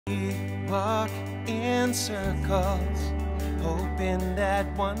We walk in circles, hoping that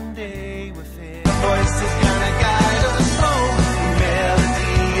one day we'll fit. The voice is gonna guide us home. The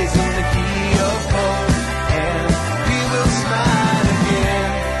melody is in the key of hope, and we will smile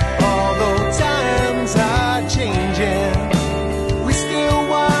again. Although times are changing, we still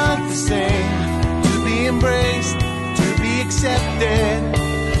want the same: to be embraced, to be accepted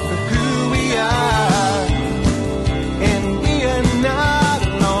for who we are, and we are not.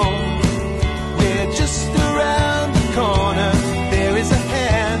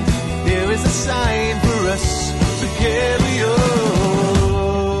 Sign for us to carry on.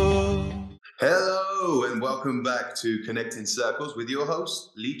 Hello and welcome back to Connecting Circles with your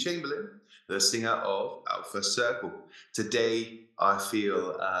host, Lee Chamberlain, the singer of Alpha Circle. Today, I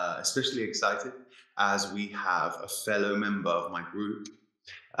feel especially excited as we have a fellow member of my group,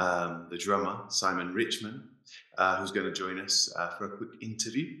 the drummer, Simon Richman, who's going to join us for a quick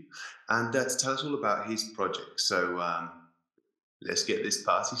interview and to tell us all about his project. So let's get this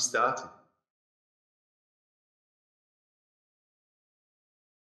party started.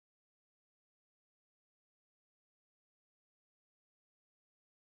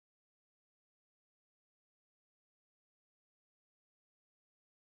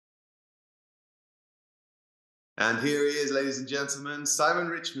 And here he is, ladies and gentlemen, Simon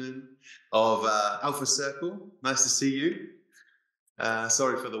Richman of Alpha Circle. Nice to see you.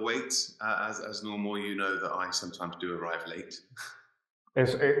 Sorry for the wait. As normal, you know that I sometimes do arrive late.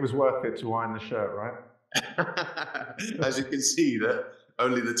 It was worth it to iron the shirt, right? As you can see, that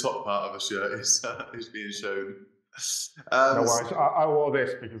only the top part of a shirt is being shown. No worries. I wore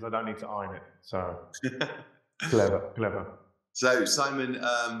this because I don't need to iron it. So clever. So Simon,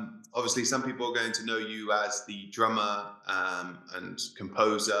 obviously some people are going to know you as the drummer and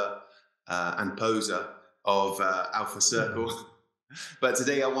composer and poser of Alpha Circle. But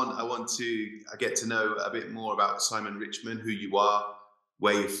today I want to get to know a bit more about Simon Richman, who you are,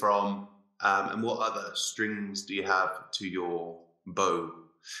 where you're from, and what other strings do you have to your bow.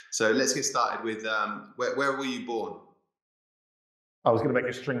 So let's get started with where were you born? I was going to make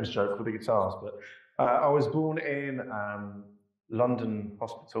a strings joke for the guitars, but I was born in London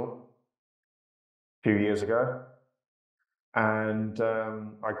Hospital a few years ago, and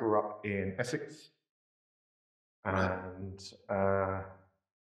I grew up in Essex, and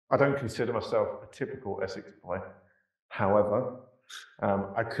I don't consider myself a typical Essex boy. However,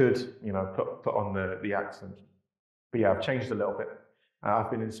 I could, put on the accent. But yeah, I've changed a little bit.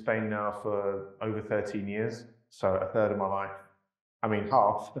 I've been in Spain now for over 13 years, so a third of my life,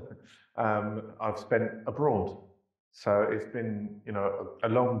 half, I've spent abroad. So it's been, a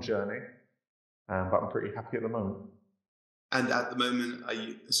long journey, but I'm pretty happy at the moment. And at the moment,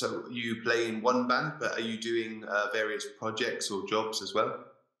 you play in one band, but are you doing various projects or jobs as well?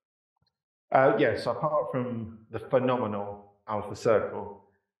 Yes, apart from the phenomenal Alpha Circle,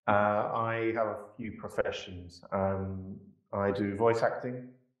 I have a few professions. I do voice acting,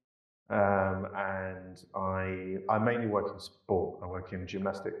 and I mainly work in sport. I work in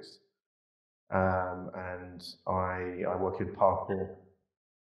gymnastics. And I work in parkour.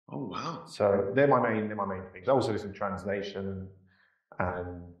 Oh wow! So they're my main things. I also do some translation,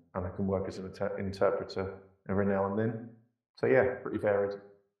 and I can work as an interpreter every now and then. So yeah, pretty varied.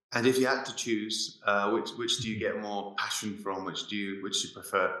 And if you had to choose, which do you get more passion from? Which do you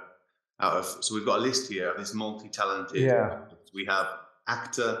prefer? Out of, so we've got a list here of this multi-talented. Yeah. We have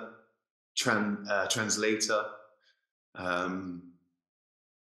actor, translator.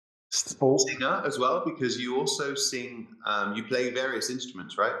 Singer as well, because you also sing, you play various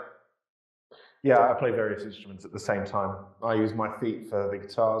instruments, right? Yeah, I play various instruments at the same time. I use my feet for the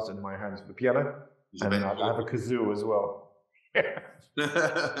guitars and my hands for the piano, and I have a kazoo as well.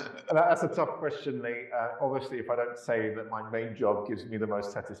 That's a tough question, Lee. Obviously, if I don't say that my main job gives me the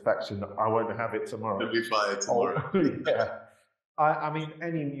most satisfaction, I won't have it tomorrow. You'll be fired tomorrow. Yeah.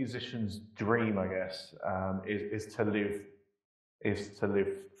 Any musician's dream, I guess, is to live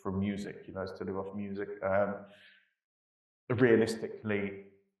from music, is to live off music. Realistically,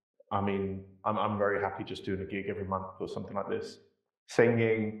 I'm very happy just doing a gig every month or something like this.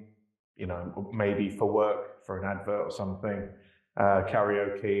 Singing, maybe for work, for an advert or something,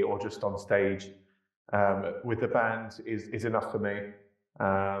 karaoke or just on stage with the band is enough for me.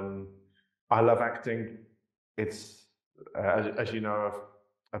 I love acting. It's, as you know,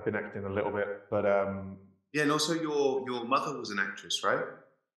 I've been acting a little bit, but yeah, and also your mother was an actress, right?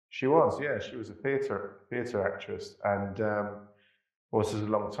 She was, yeah. She was a theatre actress, and this is a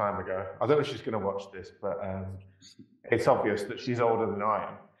long time ago. I don't know if she's going to watch this, but it's obvious that she's older than I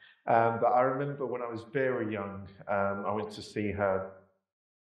am. But I remember when I was very young, I went to see her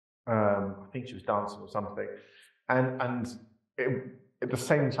I think she was dancing or something, and at the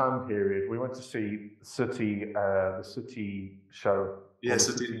same time period, we went to see the Sooty show, Yeah, or the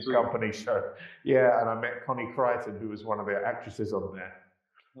so Sooty did Company show. Yeah, and I met Connie Crichton, who was one of the actresses on there,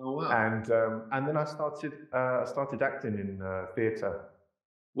 Oh wow. and then I started acting in theatre.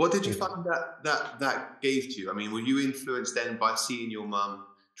 What did you find that gave to you? I mean, were you influenced then by seeing your mum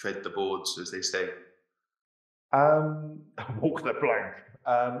tread the boards, as they say? Walk the plank.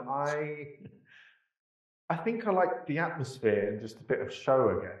 I think I like the atmosphere and just a bit of show,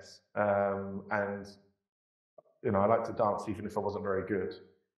 I guess. And I like to dance even if I wasn't very good.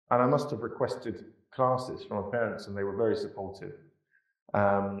 And I must have requested classes from my parents, and they were very supportive.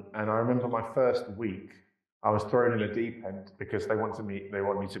 And I remember my first week, I was thrown in a deep end because they wanted me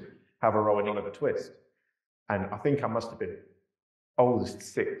to have a role in Oliver Twist. And I think I must have been oldest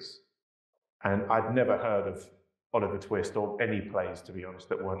 6. And I'd never heard of Oliver Twist or any plays, to be honest,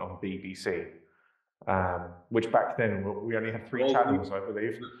 that weren't on BBC. Which back then we only had 3 channels, I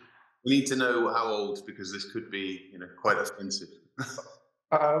believe. We need to know how old, because this could be, quite offensive. You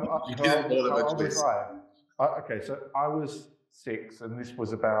How didn't old, Oliver how old was Twist. Okay, so I was 6, and this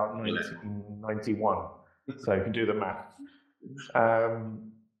was about 1991. So you can do the maths.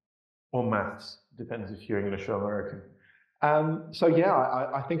 Or maths, depends if you're English or American. So yeah,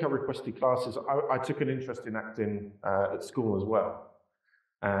 I think I requested classes. I took an interest in acting at school as well.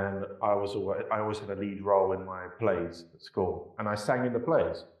 And I always had a lead role in my plays at school, and I sang in the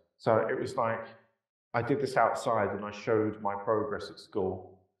plays. So it was like I did this outside, and I showed my progress at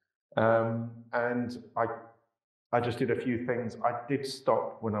school. And I just did a few things. I did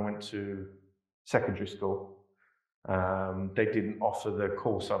stop when I went to secondary school. They didn't offer the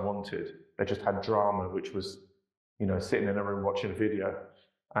course I wanted. They just had drama, which was, sitting in a room watching a video.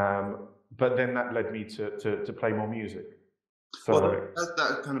 But then that led me to play more music. So Well,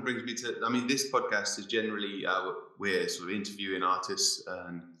 that kind of brings me to, I mean, this podcast is generally, we're sort of interviewing artists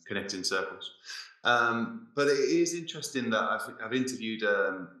and connecting circles. But it is interesting that I've interviewed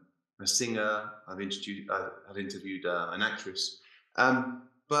a singer, I've interviewed an actress,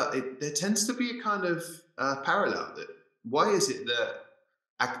 but there tends to be a kind of parallel. Why is it that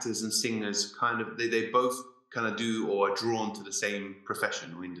actors and singers they both kind of do or are drawn to the same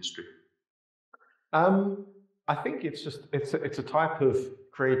profession or industry? I think it's a type of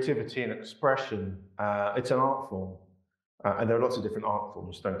creativity and expression. It's an art form, and there are lots of different art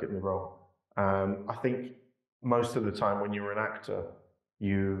forms. Don't get me wrong. I think most of the time when you're an actor,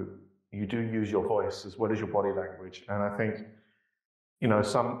 you do use your voice as well as your body language, and I think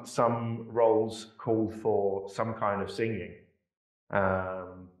some roles call for some kind of singing,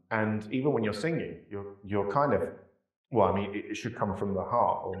 and even when you're singing, you're kind of, well, I mean, it should come from the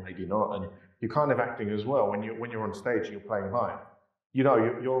heart, or maybe not, and you're kind of acting as well. When you're on stage and you're playing live,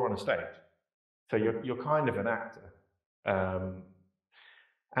 you're on a stage, so you're kind of an actor.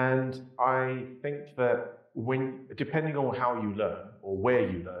 And I think that depending on how you learn or where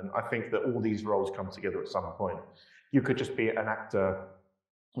you learn, I think that all these roles come together at some point. You could just be an actor,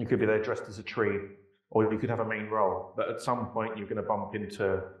 you could be there dressed as a tree, or you could have a main role, but at some point you're going to bump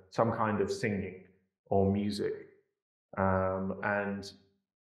into some kind of singing or music. And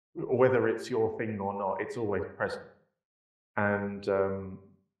whether it's your thing or not, it's always present. And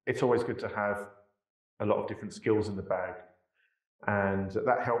it's always good to have a lot of different skills in the bag. And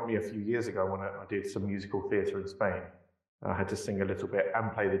that helped me a few years ago when I did some musical theatre in Spain. I had to sing a little bit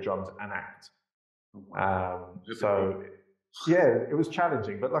and play the drums and act. So yeah, it was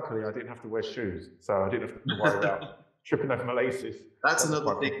challenging, but luckily I didn't have to wear shoes, so I didn't have to worry about tripping over my laces. That's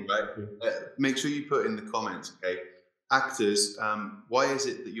another thing, right? Make sure you put in the comments, okay? Actors, why is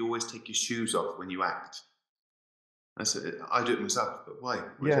it that you always take your shoes off when you act? I do it myself, but why?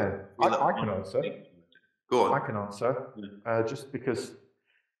 Yeah, I can answer. Go on. I can answer. Just because,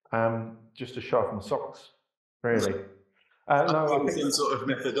 just to show off my socks, really. No, I think some sort of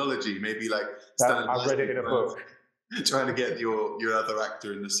methodology, maybe like I read it in a book. Trying to get your other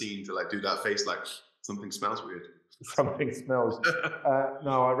actor in the scene to like do that face, like something smells weird. Something smells.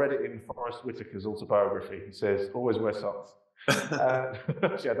 No, I read it in Forrest Whitaker's autobiography. He says, always wear socks.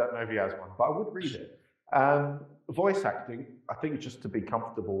 Actually, I don't know if he has one, but I would read it. Voice acting, I think, just to be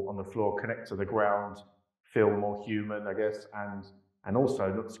comfortable on the floor, connect to the ground, feel more human, I guess, and also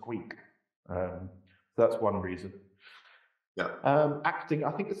not squeak. That's one reason. Yeah. Acting,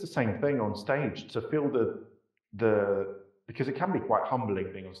 I think it's the same thing on stage, to feel because it can be quite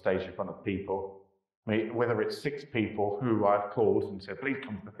humbling being on stage in front of people. I mean, whether it's 6 people who I've called and said, please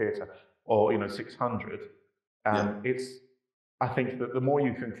come to the theatre, or 600, I think that the more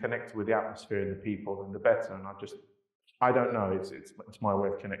you can connect with the atmosphere and the people, then the better. And I just I don't know. It's my way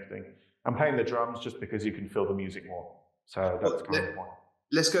of connecting. I'm playing the drums just because you can feel the music more. So that's kind of why.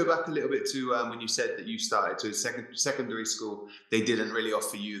 Let's go back a little bit to when you said that you started to secondary school. They didn't really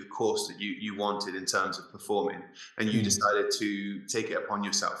offer you the course that you wanted in terms of performing, and you decided to take it upon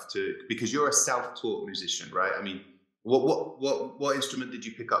yourself because you're a self-taught musician, right? I mean, what instrument did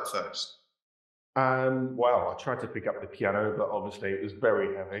you pick up first? Well, I tried to pick up the piano, but obviously it was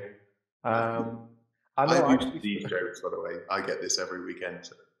very heavy. I know. I use these jokes, by the way. I get this every weekend.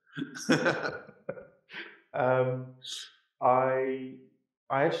 So.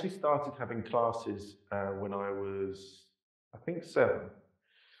 I actually started having classes when I was, I think, 7.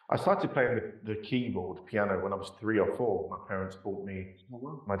 I started playing the keyboard piano when I was 3 or 4. My parents bought me.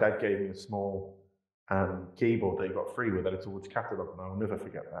 My dad gave me a small keyboard that he got free with a little wood catalogue, and I'll never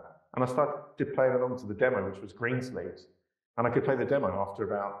forget that. And I started playing along to the demo, which was Greensleeves, and I could play the demo after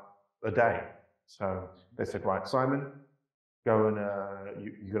about a day. So they said, right, Simon, go and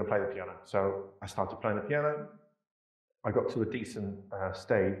you're going to play the piano. So I started playing the piano. I got to a decent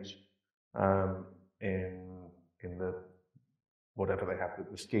stage in the whatever they have,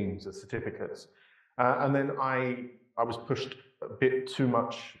 the schemes, the certificates, and then I was pushed a bit too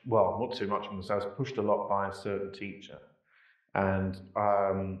much. Well, not too much, because I was pushed a lot by a certain teacher, and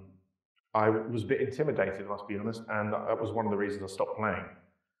I was a bit intimidated, I must be honest, and that was one of the reasons I stopped playing.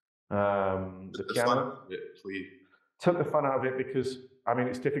 The piano for you. Took the fun out of it because, I mean,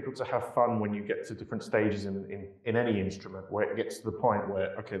 it's difficult to have fun when you get to different stages in any instrument where it gets to the point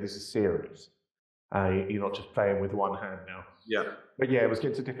where, okay, this is serious. You're not just playing with one hand now. Yeah. But yeah, it was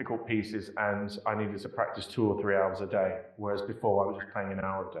getting to difficult pieces, and I needed to practice 2 or 3 hours a day, whereas before I was just playing an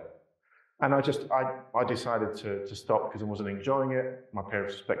hour a day. And I decided to stop because I wasn't enjoying it. My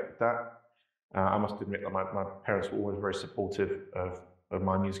parents respected that. I must admit that my parents were always very supportive of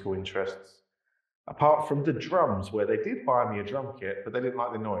my musical interests. Apart from the drums, where they did buy me a drum kit, but they didn't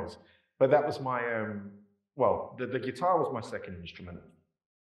like the noise. But that was my, the guitar was my second instrument.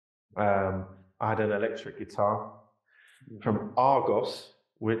 I had an electric guitar from Argos,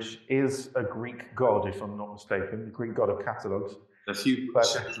 which is a Greek god, if I'm not mistaken, the Greek god of catalogues. A few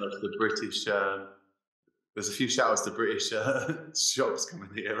shout-outs to British. There's a few shout-outs to British shops coming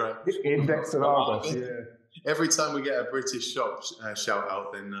here, right? Index and Argos, yeah. Every time we get a British shop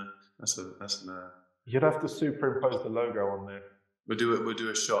shout-out, then that's You'd have to superimpose the logo on there. We'll do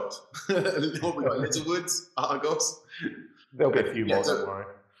a shot. What we got? Littlewoods, Argos. There'll be a few more, don't worry.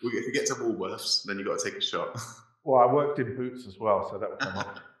 If you get to Woolworths, then you got to take a shot. Well, I worked in Boots as well, so that would come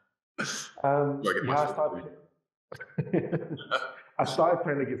up. I started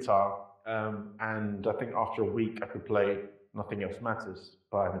playing the guitar, and I think after a week I could play Nothing Else Matters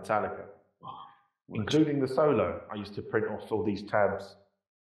by Metallica, including the solo. I used to print off all these tabs,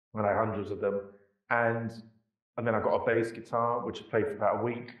 and I had hundreds of them. And then I got a bass guitar, which I played for about a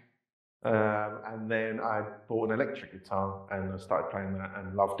week. And then I bought an electric guitar, and I started playing that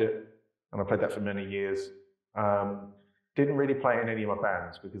and loved it. And I played that for many years. Didn't really play in any of my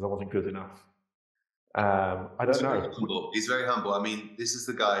bands because I wasn't good enough. I don't know. He's very humble. I mean, this is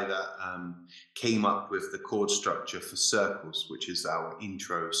the guy that came up with the chord structure for Circles, which is our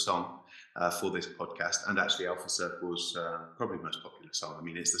intro song for this podcast. And actually, Alpha Circles, probably the most popular song. I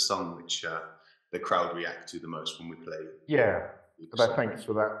mean, it's the song which the crowd react to the most when we play. Yeah, but thanks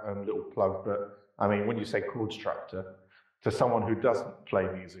for that little plug. But I mean, when you say chord structure, to someone who doesn't play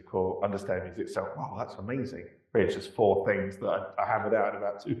music or understand music itself, wow, that's amazing. But it's just 4 things that I hammered out in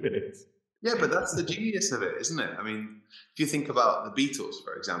about 2 minutes. Yeah, but that's the genius of it, isn't it? I mean, if you think about the Beatles,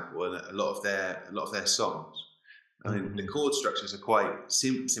 for example, and a lot of their songs, I mean, the chord structures are quite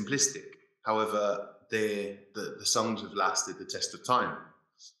simplistic. However, the songs have lasted the test of time.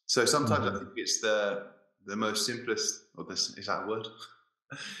 So sometimes I think it's the most simplest, or this is that a word?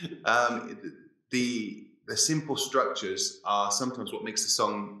 The simple structures are sometimes what makes the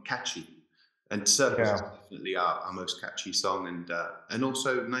song catchy. And Circles is definitely our most catchy song, and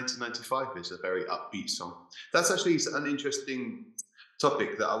also 1995 is a very upbeat song. That's actually an interesting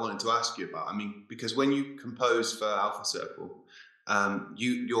topic that I wanted to ask you about. I mean, because when you compose for Alpha Circle,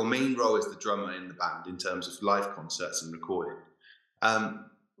 your main role is the drummer in the band in terms of live concerts and recording.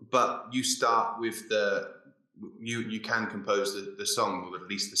 But you start with you can compose the song, or at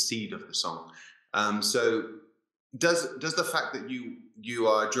least the seed of the song. So does the fact that you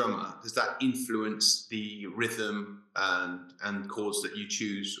are a drummer, does that influence the rhythm and chords that you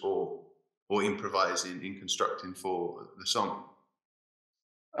choose or improvise in constructing for the song?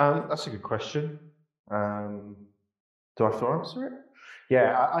 That's a good question. Do I have to answer it?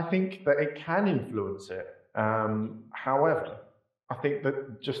 Yeah, I think that it can influence it. However, I think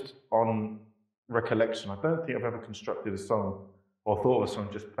that just on recollection, I don't think I've ever constructed a song or thought of a song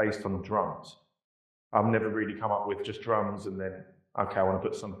just based on drums. I've never really come up with just drums and then, okay, I want to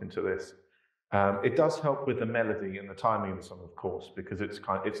put something to this. It does help with the melody and the timing of the song, of course, because it's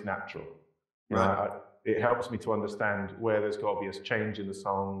natural. You know, Right. it helps me to understand where there's got to be a change in the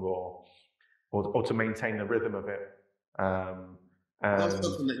song or to maintain the rhythm of it. Not And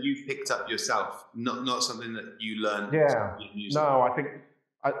something that you picked up yourself, not something that you learned yeah, in music. no, I think,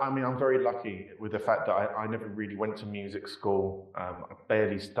 I mean, I'm very lucky with the fact that I never really went to music school. I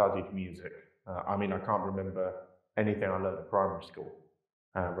barely studied music. I mean, I can't remember anything I learned at primary school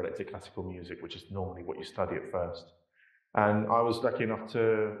related to classical music, which is normally what you study at first. And I was lucky enough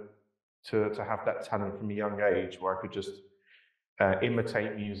to have that talent from a young age where I could just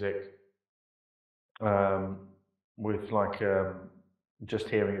imitate music with like just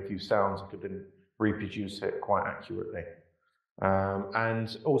hearing a few sounds. I could then reproduce it quite accurately.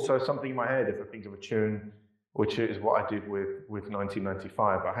 And also something in my head, if I think of a tune, which is what I did with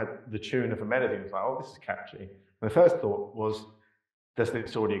 1995, I had the tune of a melody and I was like, oh, this is catchy. And the first thought was, does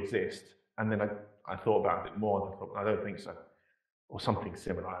this already exist? And then I thought about it more and I thought, I don't think so. Or something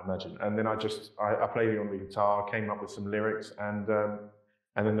similar, I imagine. And then I played it on the guitar, came up with some lyrics, and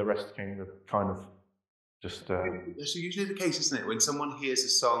then the rest came of kind of just. That's usually the case, isn't it? When someone hears a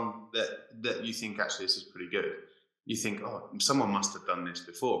song that you think actually this is pretty good, you think, oh, someone must have done this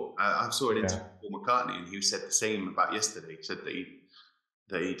before. I saw an interview with Paul McCartney, and he said the same about Yesterday. He said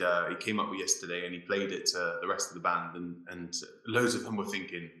that he came up with Yesterday, and he played it to the rest of the band, and loads of them were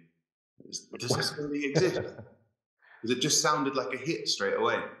thinking, does this really exist? Because it just sounded like a hit straight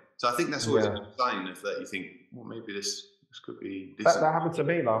away. So I think that's always a good sign of that. You think, well, maybe this could be. That happened to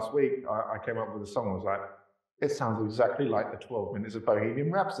me last week. I came up with a song. I was like, it sounds exactly like the 12 Minutes of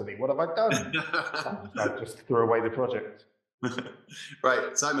Bohemian Rhapsody. What have I done? I just threw away the project.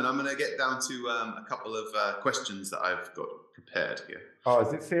 Right, Simon, I'm going to get down to a couple of questions that I've got prepared here. Oh,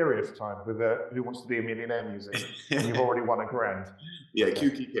 is it serious time with Who Wants to Be a Millionaire music? And you've already won $1,000. Yeah,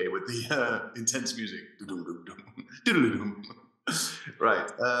 QTK with the intense music.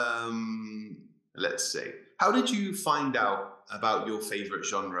 Right, let's see. How did you find out about your favorite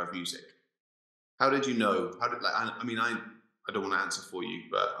genre of music? How did you know? I mean, I don't want to answer for you,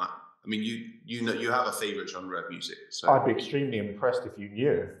 but I mean, you know, you have a favorite genre of music. So I'd be extremely impressed if you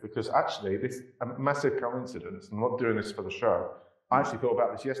knew, because actually, this a massive coincidence. I'm not doing this for the show. I actually thought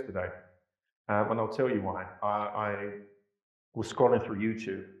about this yesterday, and I'll tell you why. I was scrolling through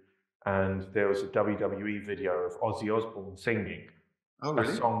YouTube, and there was a WWE video of Ozzy Osbourne singing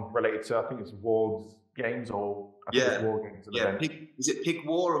a song related to, I think it's War Games, or I think it's War Games. Is it Pig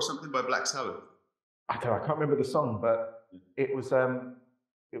War or something by Black Sabbath? I can't remember the song, but it was on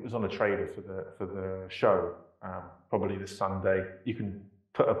a trailer for the show, probably this Sunday. You can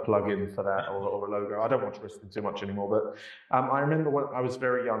put a plug in for that or a logo. I don't watch wrestling too much anymore, but I remember when I was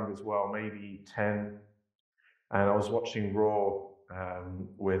very young as well, maybe 10, and I was watching Raw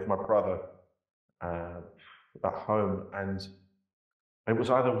with my brother at home, and it was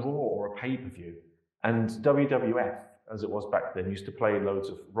either Raw or a pay-per-view. And WWF, as it was back then, used to play loads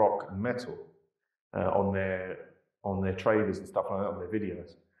of rock and metal on their trailers and stuff like that, on their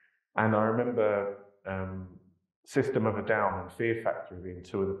videos. And I remember System of a Down and Fear Factory being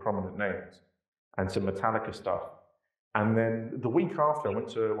two of the prominent names, and some Metallica stuff. And then the week after, I went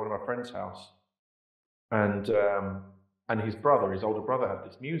to one of my friend's house, and his older brother, had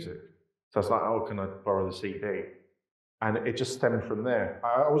this music. So I was like, oh, can I borrow the CD? And it just stemmed from there.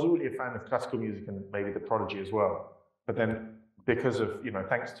 I was already a fan of classical music and maybe The Prodigy as well. But then, because of,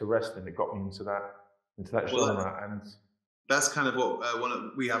 thanks to wrestling, it got me into that genre. And that's kind of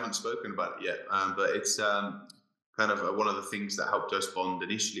what we haven't spoken about it yet, but it's kind of one of the things that helped us bond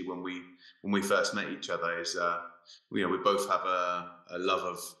initially when we first met each other. Is we both have a love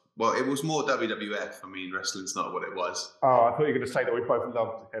of. Well, it was more WWF. I mean, wrestling's not what it was. Oh, I thought you were going to say that we both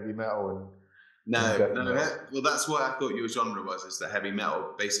loved heavy metal and. No. Well, that's what I thought your genre was, is the heavy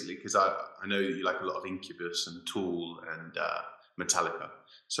metal, basically, because I know that you like a lot of Incubus and Tool and Metallica.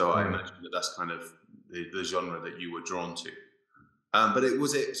 So I imagine that's kind of the genre that you were drawn to. But it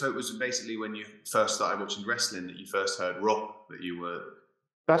was basically when you first started watching wrestling that you first heard rock, that you were.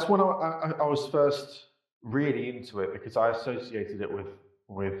 That's when I was first really into it, because I associated it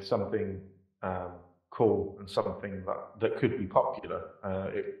with something cool and something that could be popular.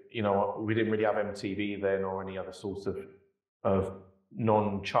 We didn't really have MTV then or any other sorts of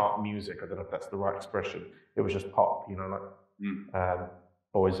non-chart music. I don't know if that's the right expression. It was just pop, like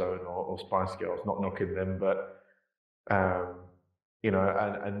Boyzone or Spice Girls. Not knocking them, but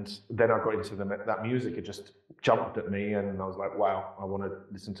and then I got into that music. It just jumped at me, and I was like, wow, I want to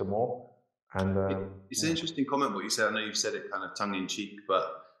listen to more. And It's an interesting comment what you said. I know you've said it kind of tongue in cheek,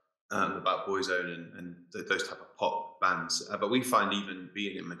 but about Boyzone and those type of pop bands. But we find even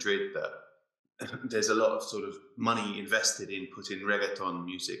being in Madrid that there's a lot of sort of money invested in putting reggaeton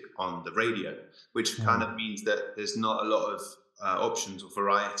music on the radio, which kind of means that there's not a lot of options or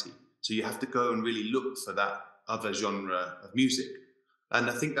variety. So you have to go and really look for that other genre of music. And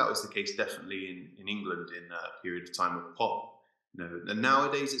I think that was the case definitely in England in a period of time with pop. And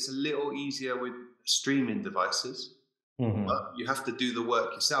nowadays it's a little easier with streaming devices, but you have to do the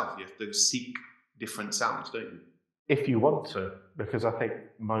work yourself. You have to seek different sounds, don't you? if you want to, because I think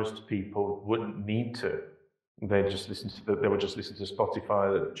most people wouldn't need to. They just they would just listen to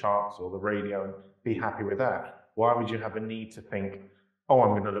Spotify, the charts, or the radio, and be happy with that. Why would you have a need to think, oh,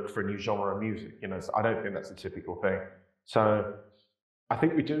 I'm going to look for a new genre of music? So I don't think that's a typical thing. So I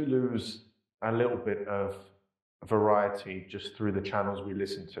think we do lose a little bit of variety just through the channels we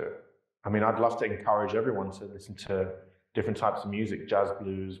listen to. I mean, I'd love to encourage everyone to listen to different types of music, jazz,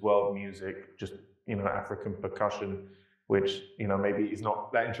 blues, world music, just, African percussion, which, maybe is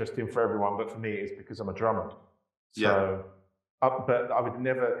not that interesting for everyone, but for me, it's because I'm a drummer. So, but I would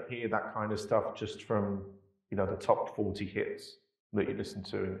never hear that kind of stuff just from, the top 40 hits that you listen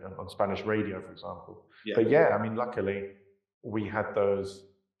to on Spanish radio, for example. Yeah. But yeah, I mean, luckily we had those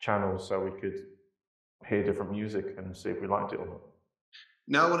channels so we could hear different music and see if we liked it or not.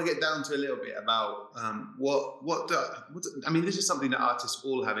 Now I want to get down to a little bit about this is something that artists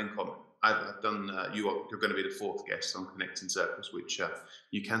all have in common. I've done, you're going to be the fourth guest on Connecting Circles, which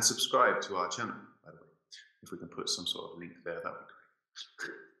you can subscribe to our channel, by the way. If we can put some sort of link there, that'd be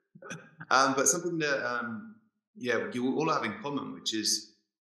great. But something that, you all have in common, which is,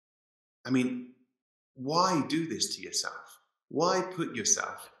 why do this to yourself? Why put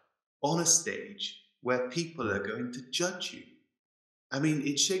yourself on a stage where people are going to judge you?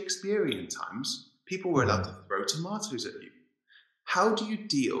 In Shakespearean times, people were allowed to throw tomatoes at you. How do you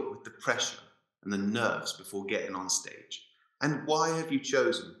deal with the pressure and the nerves before getting on stage? And why have you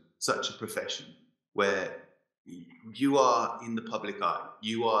chosen such a profession where you are in the public eye?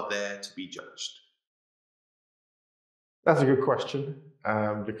 You are there to be judged. That's a good question,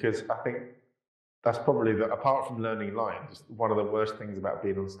 because I think that's probably, apart from learning lines, one of the worst things about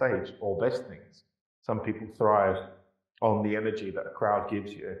being on stage, or best things. Some people thrive on the energy that a crowd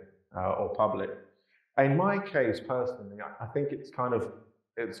gives you, or public. In my case, personally, I think it's gone,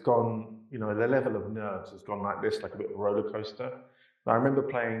 the level of nerves has gone like this, like a bit of a roller coaster. I remember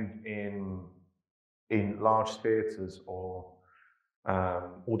playing in large theatres or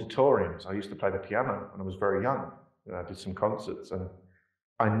auditoriums. I used to play the piano when I was very young. I did some concerts and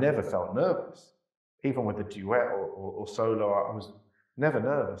I never felt nervous. Even with a duet or solo, I was never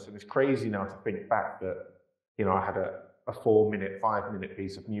nervous. And it's crazy now to think back that, I had a 4-minute, 5-minute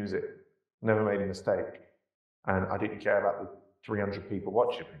piece of music, never made a mistake. And I didn't care about the 300 people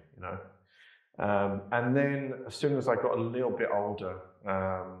watching me, And then as soon as I got a little bit older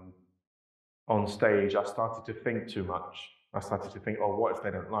on stage, I started to think too much. I started to think, oh, what if they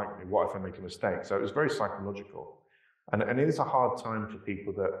don't like me? What if I make a mistake? So it was very psychological. And it is a hard time for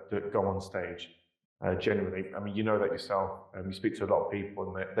people that go on stage, genuinely. You know that yourself. You speak to a lot of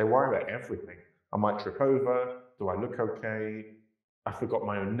people and they worry about everything. I might trip over. Do I look okay? I forgot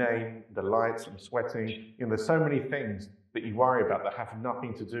my own name, the lights, I'm sweating. There's so many things that you worry about that have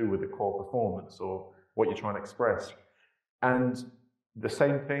nothing to do with the core performance or what you're trying to express. And the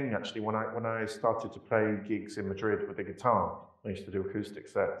same thing, actually, when I started to play gigs in Madrid with the guitar, I used to do acoustic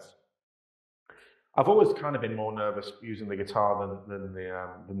sets. I've always kind of been more nervous using the guitar than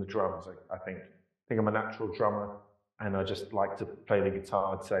the drums. I think I'm a natural drummer, and I just like to play the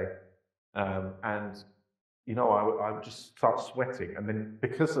guitar, I'd say. I would just start sweating, and then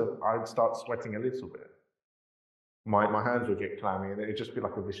I'd start sweating a little bit, my hands would get clammy, and it'd just be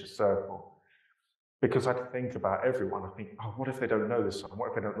like a vicious circle. Because I'd think about everyone. I think, oh, what if they don't know this song? What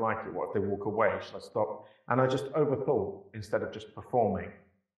if they don't like it? What if they walk away? Should I stop? And I just overthought instead of just performing.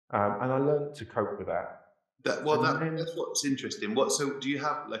 And I learned to cope with that. That's what's interesting. So do you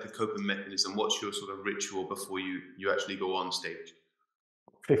have like a coping mechanism? What's your sort of ritual before you actually go on stage?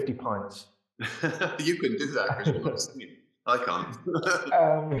 50 pints. You can do that because you're not singing. I can't.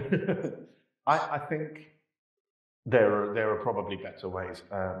 I think there are probably better ways,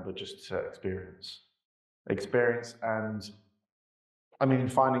 but just experience, and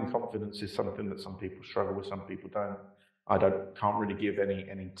finding confidence is something that some people struggle with, some people don't. Can't really give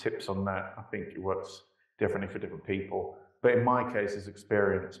any tips on that. I think it works differently for different people. But in my case, it's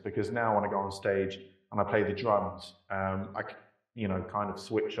experience, because now when I go on stage and I play the drums, I kind of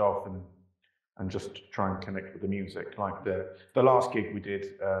switch off and and just try and connect with the music. Like the last gig we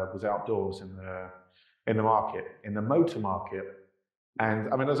did was outdoors in the market, in the motor market,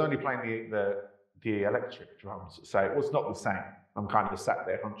 and I mean I was only playing the electric drums, so it was not the same. I'm kind of sat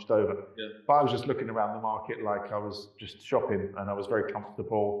there hunched over, but I was just looking around the market like I was just shopping, and I was very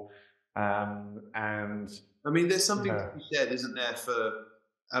comfortable. And I mean, there's something to be said, isn't there,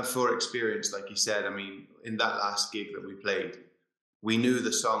 for experience, like you said. I mean, in that last gig that we played, we knew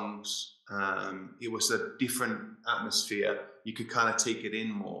the songs. It was a different atmosphere. You could kind of take it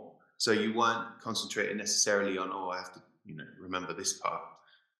in more, so you weren't concentrating necessarily on, oh, I have to, remember this part,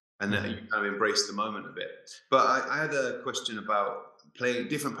 and then you kind of embrace the moment a bit. But I had a question about playing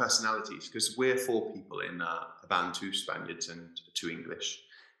different personalities, because we're 4 people in a band, 2 Spaniards and 2 English.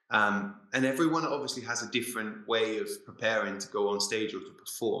 And everyone obviously has a different way of preparing to go on stage or to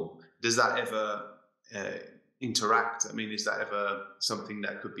perform. Does that ever interact? I mean, is that ever something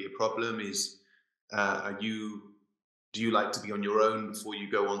that could be a problem? Do you like to be on your own before you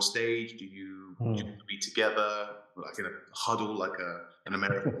go on stage? Do you be together, like in a huddle, like an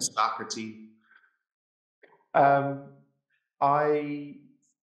American soccer team? I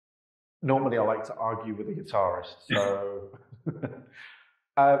normally like to argue with the guitarist. So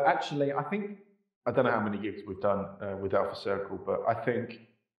actually, I don't know how many gigs we've done with Alpha Circle, but I think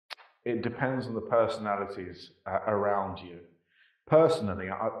it depends on the personalities around you. Personally,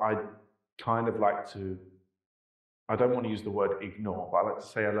 I kind of like to, I don't want to use the word ignore, but I like to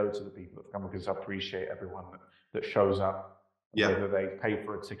say hello to the people that come, because I appreciate everyone that shows up, whether they pay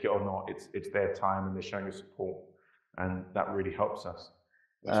for a ticket or not. It's their time and they're showing us support, and that really helps us.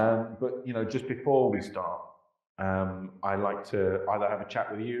 But just before we start, I like to either have a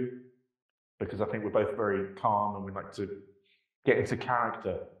chat with you, because I think we're both very calm and we like to get into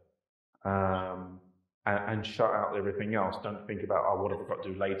character, and shut out everything else. Don't think about, oh, what have I got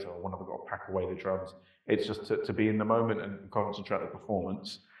to do later, or when have I got to pack away the drums. It's just to be in the moment and concentrate on the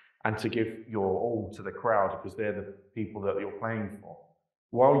performance, and to give your all to the crowd, because they're the people that you're playing for.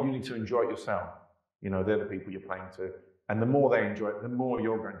 While you need to enjoy it yourself, they're the people you're playing to. And the more they enjoy it, the more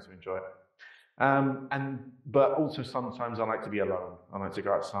you're going to enjoy it. But also sometimes I like to be alone. I like to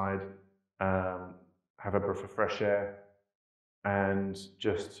go outside, have a breath of fresh air, and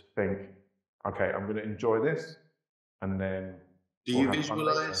just think, okay, I'm going to enjoy this, and then do you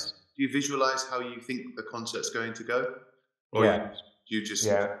visualize how you think the concert's going to go? Or you just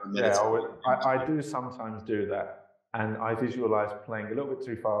I do sometimes do that, and I visualize playing a little bit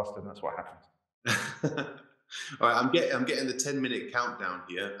too fast, and that's what happens. All right, I'm getting the 10-minute countdown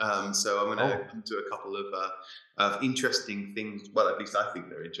here, so I'm going to come to a couple of interesting things. Well, at least I think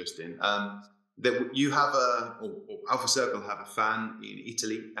they're interesting. That you have or Alpha Circle have a fan in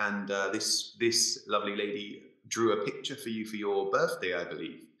Italy, and this lovely lady drew a picture for you for your birthday, I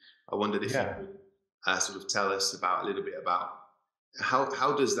believe. I wondered if you could sort of tell us a little bit about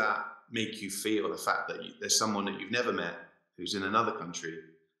how does that make you feel, the fact that there's someone that you've never met, who's in another country,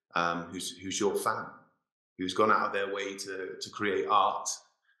 who's your fan, who's gone out of their way to create art,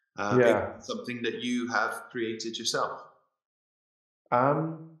 something that you have created yourself?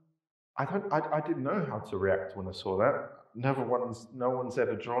 I didn't know how to react when I saw that. No one's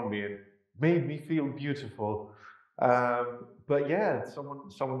ever drawn me and made me feel beautiful. But yeah,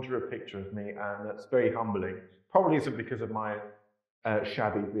 someone drew a picture of me, and that's very humbling. Probably isn't because of my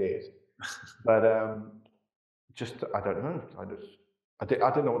shabby beard, but I don't know. I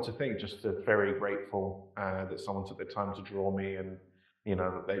don't know what to think. Just very grateful that someone took the time to draw me, and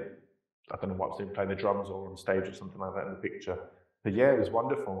that I don't know what I was doing, playing the drums or on stage or something like that in the picture. But yeah, it was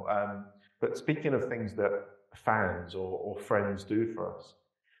wonderful. But speaking of things that fans or friends do for us,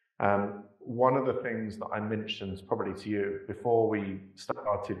 one of the things that I mentioned probably to you before we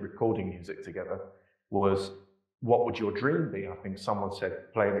started recording music together was, what would your dream be? I think someone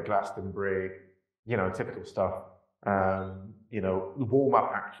said playing at Glastonbury, typical stuff,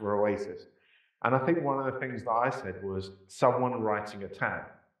 warm-up act for Oasis. And I think one of the things that I said was someone writing a tab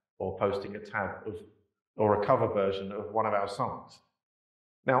or posting a tab or a cover version of one of our songs.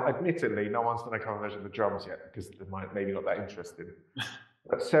 Now, admittedly, no one's done a cover version of the drums yet, because they're maybe not that interested.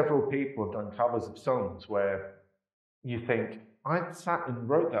 But several people have done covers of songs where you think, I sat and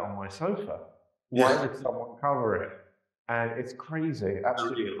wrote that on my sofa. Why would someone cover it? And it's crazy,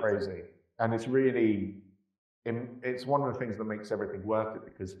 absolutely crazy. And it's really, it's one of the things that makes everything worth it,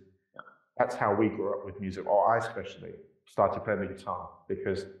 because that's how we grew up with music, or I especially started playing the guitar,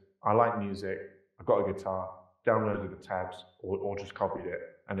 because I like music, I got a guitar, downloaded the tabs, or just copied it,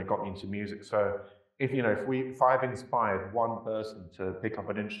 and it got me into music. So if I've inspired one person to pick up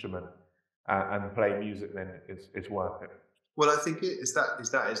an instrument and play music, then it's worth it. Well, I think it's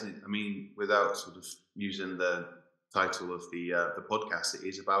that, isn't it? I mean, without sort of using the title of the podcast, it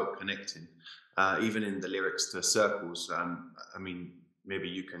is about connecting. Even in the lyrics to Circles, I mean, maybe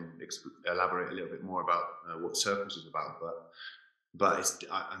you can elaborate a little bit more about what Circles is about. But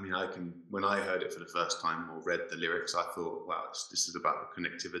I mean, I can, when I heard it for the first time or read the lyrics, I thought, wow, this is about the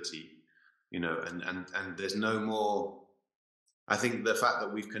connectivity, and there's no more. I think the fact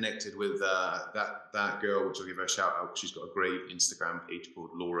that we've connected with that girl, which I'll give her a shout out, she's got a great Instagram page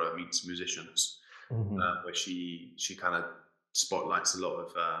called Laura Meets Musicians, where she kind of spotlights a lot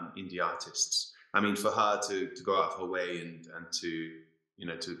of indie artists. I mean, for her to go out of her way and to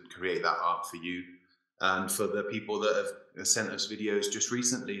to create that art for you, and for the people that have sent us videos just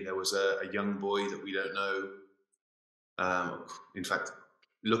recently, there was a young boy that we don't know. In fact,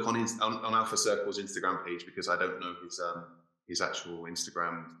 look on Alpha Circle's Instagram page, because I don't know his actual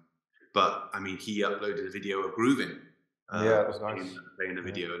Instagram, but I mean, he uploaded a video of grooving. Yeah, it was nice. Playing a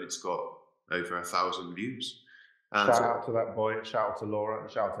video, and it's got over 1,000 views. Shout out to that boy, shout out to Laura, and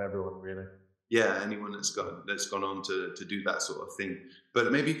shout out to everyone, really. Yeah, anyone that's gone on to do that sort of thing.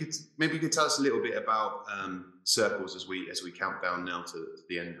 But maybe you could tell us a little bit about Circles as we count down now to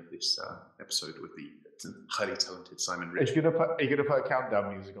the end of this episode with the highly talented Simon Richman. Are you gonna put a countdown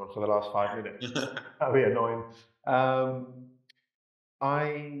music on for the last 5 minutes? That'd be annoying.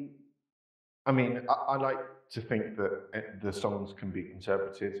 I mean, I like to think that the songs can be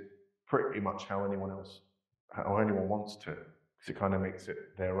interpreted pretty much how anyone wants to, because it kind of makes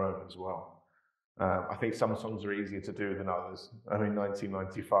it their own as well. I think some songs are easier to do than others. I mean,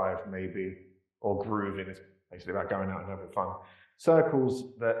 1995 maybe, or Grooving is basically about going out and having fun.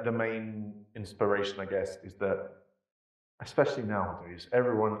 Circles, the main inspiration, I guess, is that, especially nowadays,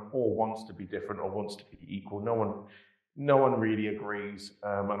 everyone all wants to be different or wants to be equal. No one really agrees,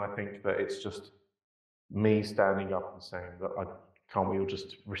 and I think that it's just me standing up and saying that can't we all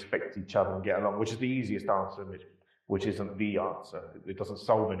just respect each other and get along, which is the easiest answer, which isn't the answer. It doesn't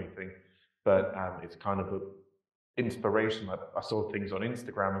solve anything, but it's kind of an inspiration. I saw things on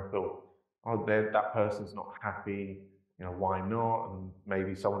Instagram and thought, oh, that person's not happy, why not? And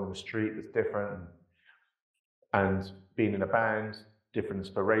maybe someone in the street that's different, and being in a band, different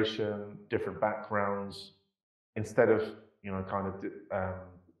inspiration, different backgrounds, instead of,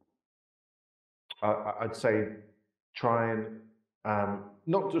 I'd say try and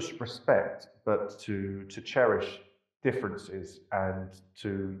not just respect, but to cherish differences and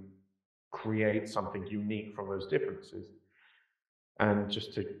to create something unique from those differences, and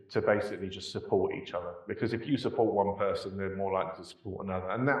just to basically just support each other. Because if you support one person, they're more likely to support another.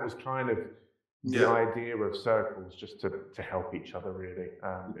 And that was kind of the idea of Circles, just to help each other, really.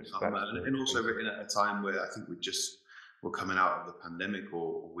 And also written at a time where I think we're coming out of the pandemic,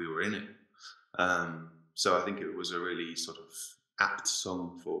 or we were in it. So I think it was a really sort of apt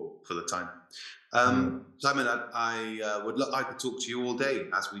song for the time. Simon, I could talk to you all day,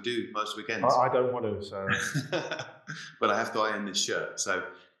 as we do most weekends. I don't want to, so. But I have to iron this shirt. So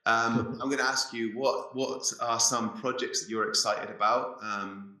I'm going to ask you, what are some projects that you're excited about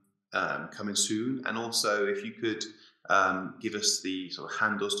coming soon? And also, if you could give us the sort of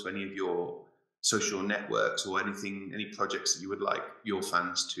handles to any of your social networks, or any projects that you would like your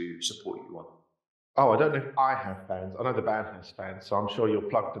fans to support you on. Oh, I don't know if I have fans. I know the band has fans, so I'm sure you'll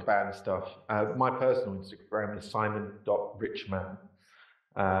plug the band stuff. My personal Instagram is simon.richman.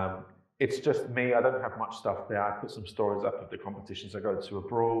 It's just me. I don't have much stuff there. I put some stories up of the competitions I go to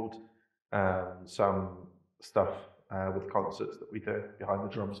abroad, some stuff with concerts that we do behind the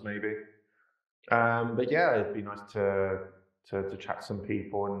drums, maybe. But yeah, it'd be nice to chat to some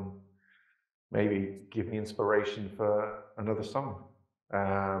people and maybe give me inspiration for another song.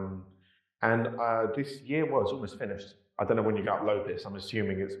 And this year was almost finished. I don't know when you upload this. I'm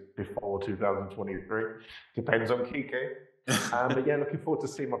assuming it's before 2023. Depends on Kike. But yeah, looking forward to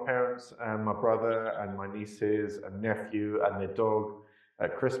seeing my parents and my brother and my nieces and nephew and their dog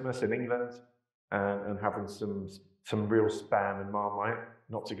at Christmas in England, and having some real Spam and Marmite,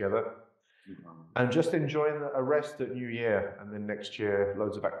 not together. And just enjoying a rest at New Year, and then next year,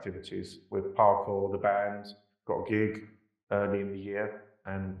 loads of activities with Parkour, the band, got a gig early in the year,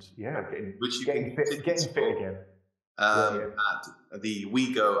 and yeah, getting fit again. At the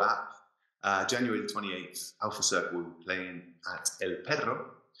WeGo app, January the 28th, Alpha Circle will be playing at El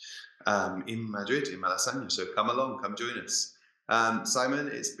Perro in Madrid, in Malasaña. So come along, come join us. Simon,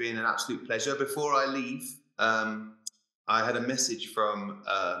 it's been an absolute pleasure. Before I leave, I had a message from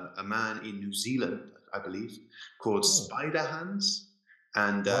a man in New Zealand, I believe, called Spider Hands,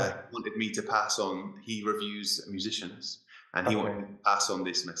 and he wanted me to pass on. He reviews musicians, and he wanted me to pass on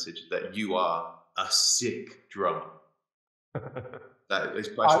this message that you are a sick drummer. That is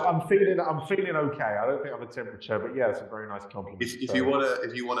I'm feeling okay. I don't think I have a temperature, but yeah, it's a very nice compliment. If you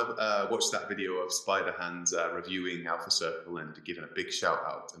wanna watch that video of Spider Hands reviewing Alpha Circle and giving a big shout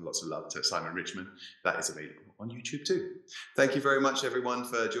out and lots of love to Simon Richman, that is available on YouTube too. Thank you very much, everyone,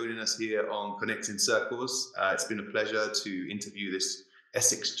 for joining us here on Connecting Circles. It's been a pleasure to interview this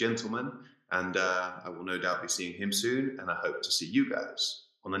Essex gentleman, and I will no doubt be seeing him soon. And I hope to see you guys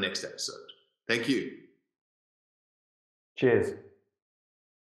on the next episode. Thank you. Cheers.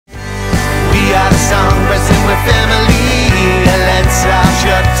 We are the Songwriters and we're family. Let's all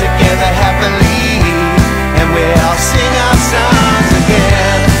shut together happily.